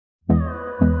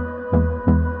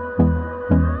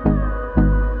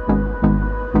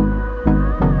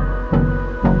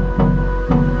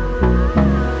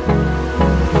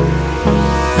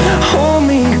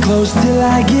close till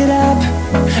I get up.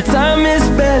 Time is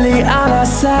barely on our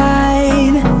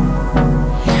side.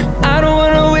 I don't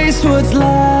wanna waste what's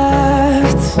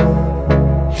left.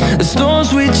 The storms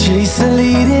we chase are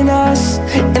leading us,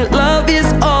 and love is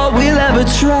all we'll ever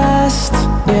trust.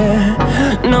 Yeah,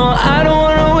 no, I don't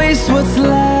wanna waste what's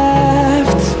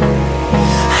left.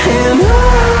 And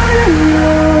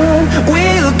on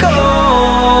we'll go,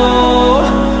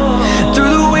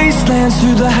 through the wastelands,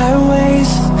 through the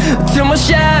highways, till my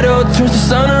shadow turns to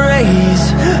sun rays.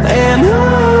 And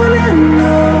on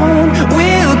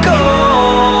we'll go,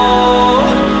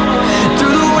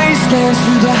 through the wastelands,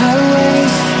 through the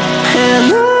highways,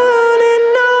 and on.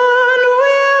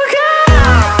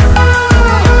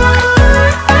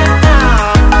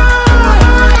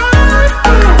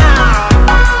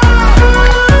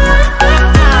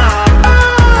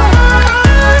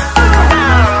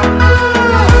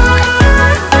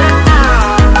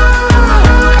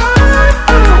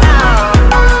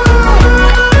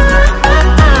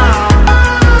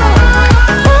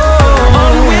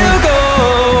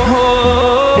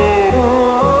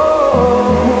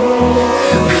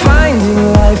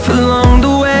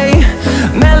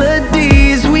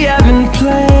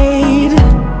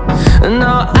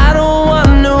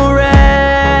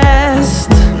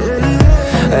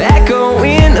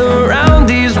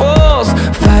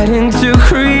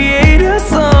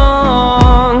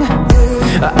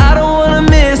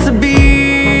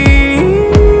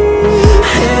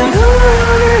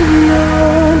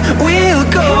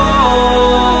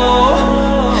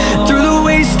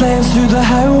 Through the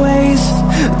highways,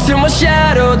 till my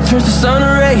shadow turns to sun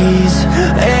rays.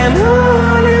 And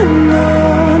on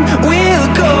we'll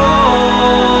go,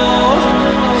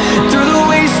 through the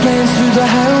wastelands, through the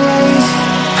highways,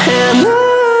 and on.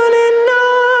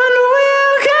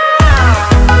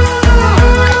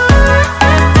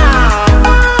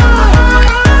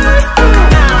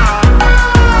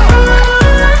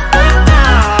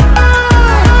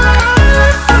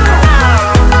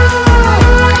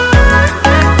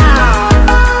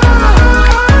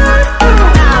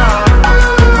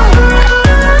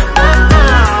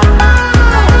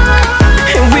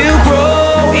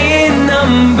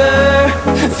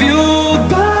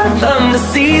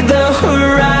 See the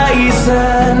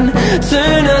horizon,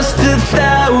 turn us to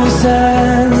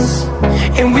thousands,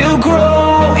 and we'll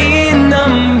grow in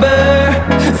number,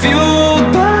 fueled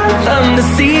by them. To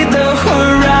see the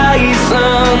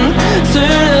horizon,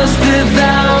 turn us to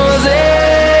thousands,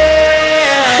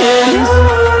 and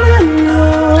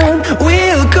on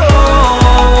we'll go,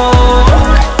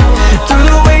 through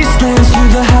the wastelands,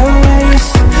 through the highways,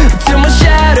 till my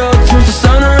shadow turns to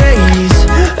sun rays.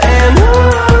 And on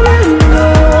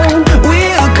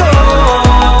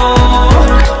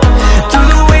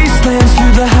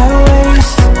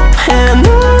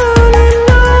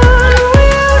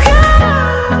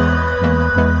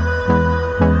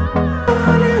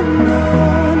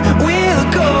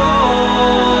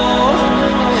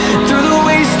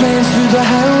through the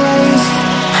highways,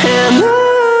 and on.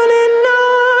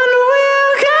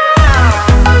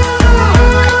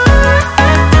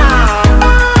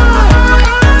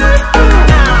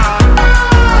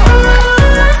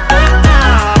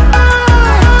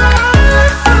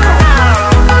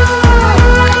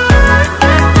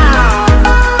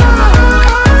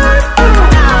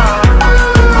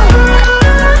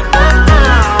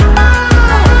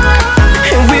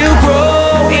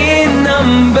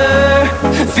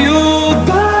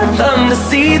 To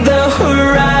see the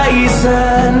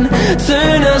horizon,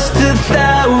 turn us to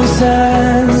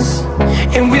thousands,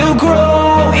 and we'll grow